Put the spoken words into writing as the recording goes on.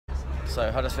So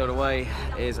Huddersfield away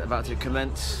is about to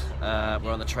commence.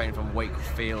 We're on the train from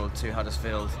Wakefield to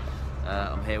Huddersfield.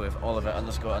 I'm here with Oliver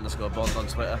 __Bond on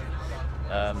Twitter.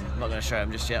 I'm not going to show him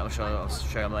just yet, I'm sure I'll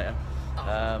show him later.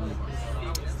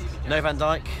 No Van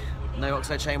Dijk, no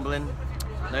Oxlade-Chamberlain,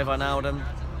 no Wijnaldum.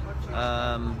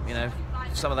 You know,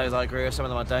 some of those I agree with, some of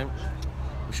them I don't.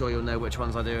 I'm sure you'll know which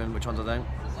ones I do and which ones I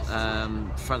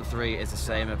don't. Front three is the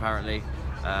same apparently.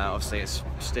 Obviously it's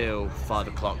still 5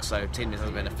 o'clock, so team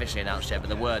hasn't been officially announced yet, but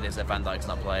the word is that Van Dijk's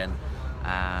not playing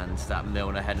and that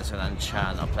Milner, Henderson and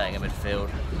Chan are playing in midfield.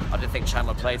 I didn't think Chan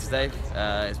would play today.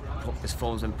 His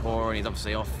form's been poor and he's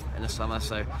obviously off in the summer,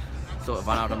 so thought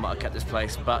Wijnaldum might have kept his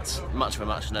place, but much for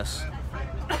muchness.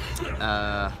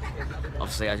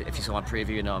 Obviously, if you saw my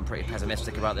preview, you know I'm pretty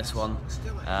pessimistic about this one,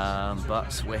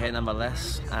 but we're here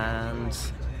nonetheless, and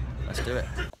let's do it.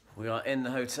 We are in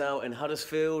the hotel in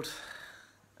Huddersfield,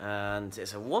 and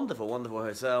it's a wonderful, wonderful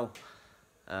hotel.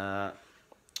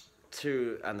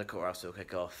 2 and the courthouse will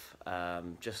kick off.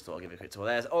 Just thought I'd give you a quick tour.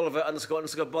 There's Oliver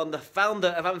 __Bond, the founder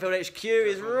of Anfield HQ,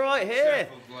 is right here.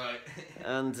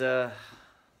 And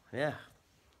yeah,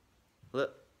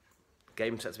 look,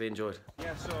 game set to be enjoyed.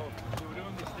 Yeah, so we were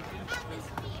doing this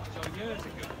so years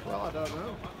ago. Well, I don't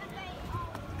know.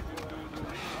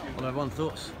 Well, everyone,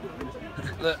 thoughts?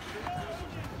 Look,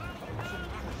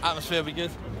 atmosphere will be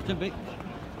good. Could be.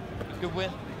 Good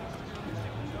win.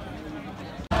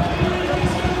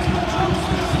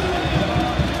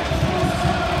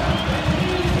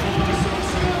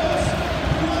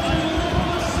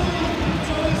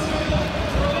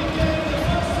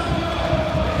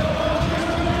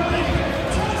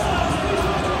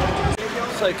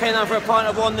 So came down for a pint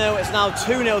of 1-0, it's now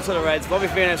 2-0 to the Reds. Bobby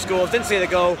Firmino scores, didn't see the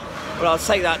goal, but I'll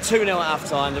take that 2-0 at half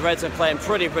time. The Reds are playing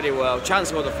pretty well. Chan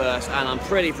scored the first, and I'm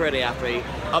pretty happy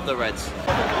up the Reds.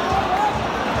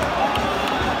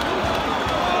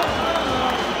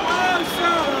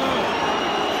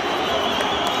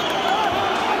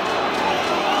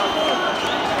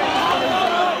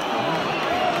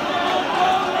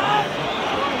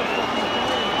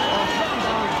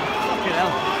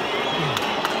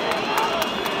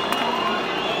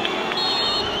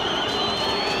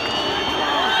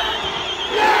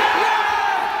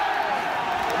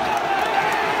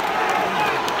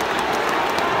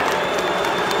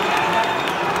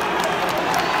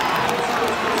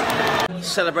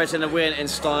 Celebrating the win in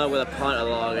style with a pint of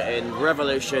lager in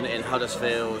Revolution in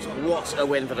Huddersfield. What a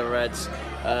win for the Reds.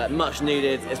 Much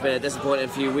needed. It's been a disappointing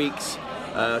few weeks.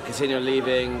 Coutinho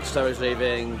leaving, Sturridge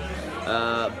leaving,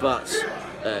 but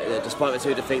despite the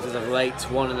 2 defeats as of late,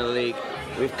 1 in the league,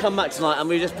 we've come back tonight and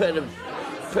we just put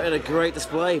in a great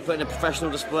display, put in a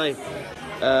professional display.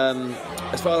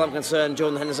 As far as I'm concerned,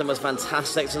 Jordan Henderson was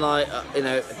fantastic tonight. You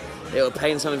know, it will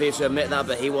pain some of you to admit that,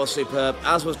 but he was superb,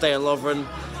 as was Dejan Lovren.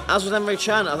 As was Emre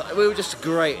Can. We were just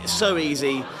great, so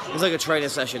easy. It was like a training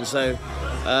session, so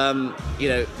you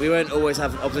know, we won't always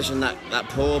have opposition that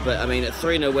poor, but I mean, a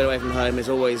 3-0 win away from home is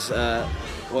always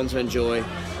one to enjoy.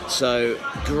 So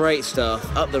great stuff,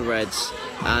 up the Reds,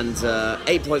 and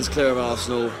 8 points clear of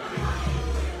Arsenal.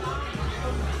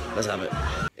 Let's have it.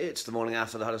 It's the morning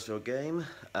after the Huddersfield game,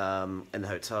 in the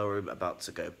hotel room, about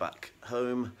to go back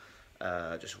home,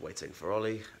 just waiting for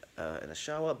Ollie in the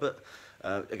shower, but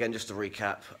again, just to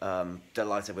recap,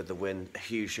 delighted with the win. A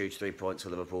huge 3 points for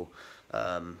Liverpool.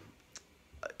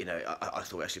 You know, I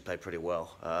thought we actually played pretty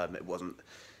well. It wasn't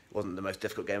the most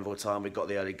difficult game of all time. We got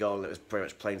the early goal and it was pretty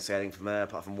much plain sailing from there,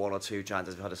 apart from 1 or 2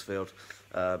 chances for Huddersfield.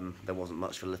 There wasn't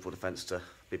much for the Liverpool defence to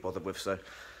be bothered with, so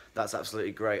that's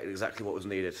absolutely great, exactly what was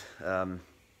needed.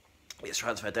 It's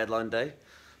transfer deadline day,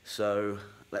 so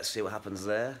let's see what happens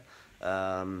there.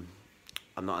 I'm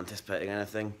not anticipating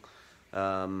anything.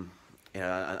 You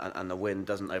know, and the win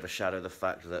doesn't overshadow the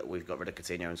fact that we've got rid of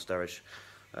Coutinho and Sturridge.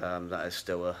 That is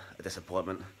still a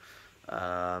disappointment.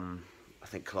 I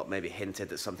think Klopp maybe hinted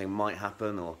that something might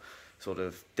happen, or sort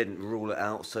of didn't rule it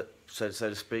out, so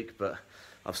to speak. But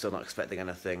I'm still not expecting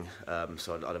anything.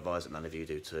 So I'd advise that none of you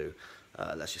do too.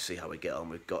 Let's just see how we get on.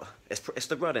 We've got it's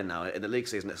the run-in now in the league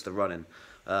season. It's the run-in.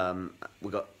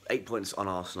 We've got 8 points on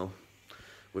Arsenal.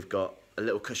 We've got a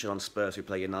little cushion on Spurs, who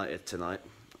play United tonight.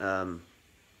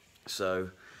 So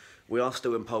we are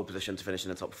still in pole position to finish in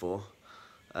the top 4.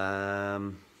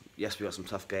 Yes, we've got some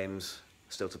tough games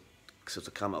still to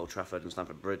come at Old Trafford and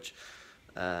Stamford Bridge,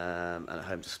 and at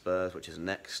home to Spurs, which is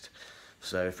next.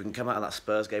 So if we can come out of that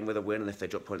Spurs game with a win, and if they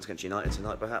drop points against United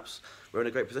tonight, perhaps, we're in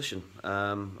a great position.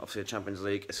 Obviously the Champions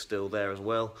League is still there as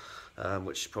well,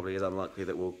 which probably is unlikely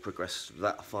that we'll progress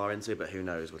that far into, but who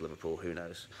knows with Liverpool, who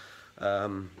knows.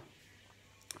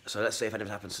 So let's see if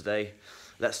anything happens today.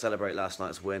 let's celebrate last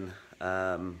night's win.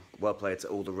 Well played to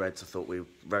all the Reds. I thought we were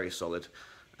very solid,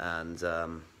 and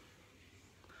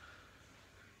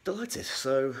delighted.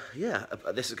 So yeah,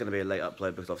 this is going to be a late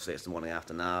upload because obviously it's the morning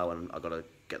after now, and I've got to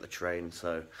get the train.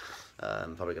 So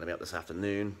probably going to be up this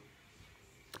afternoon.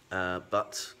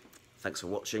 But thanks for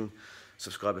watching.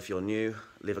 Subscribe if you're new.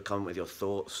 Leave a comment with your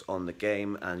thoughts on the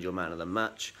game and your man of the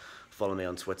match. Follow me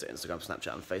on Twitter, Instagram,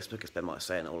 Snapchat and Facebook. It's Ben Might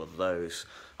saying all of those.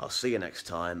 I'll see you next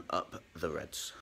time. Up the Reds.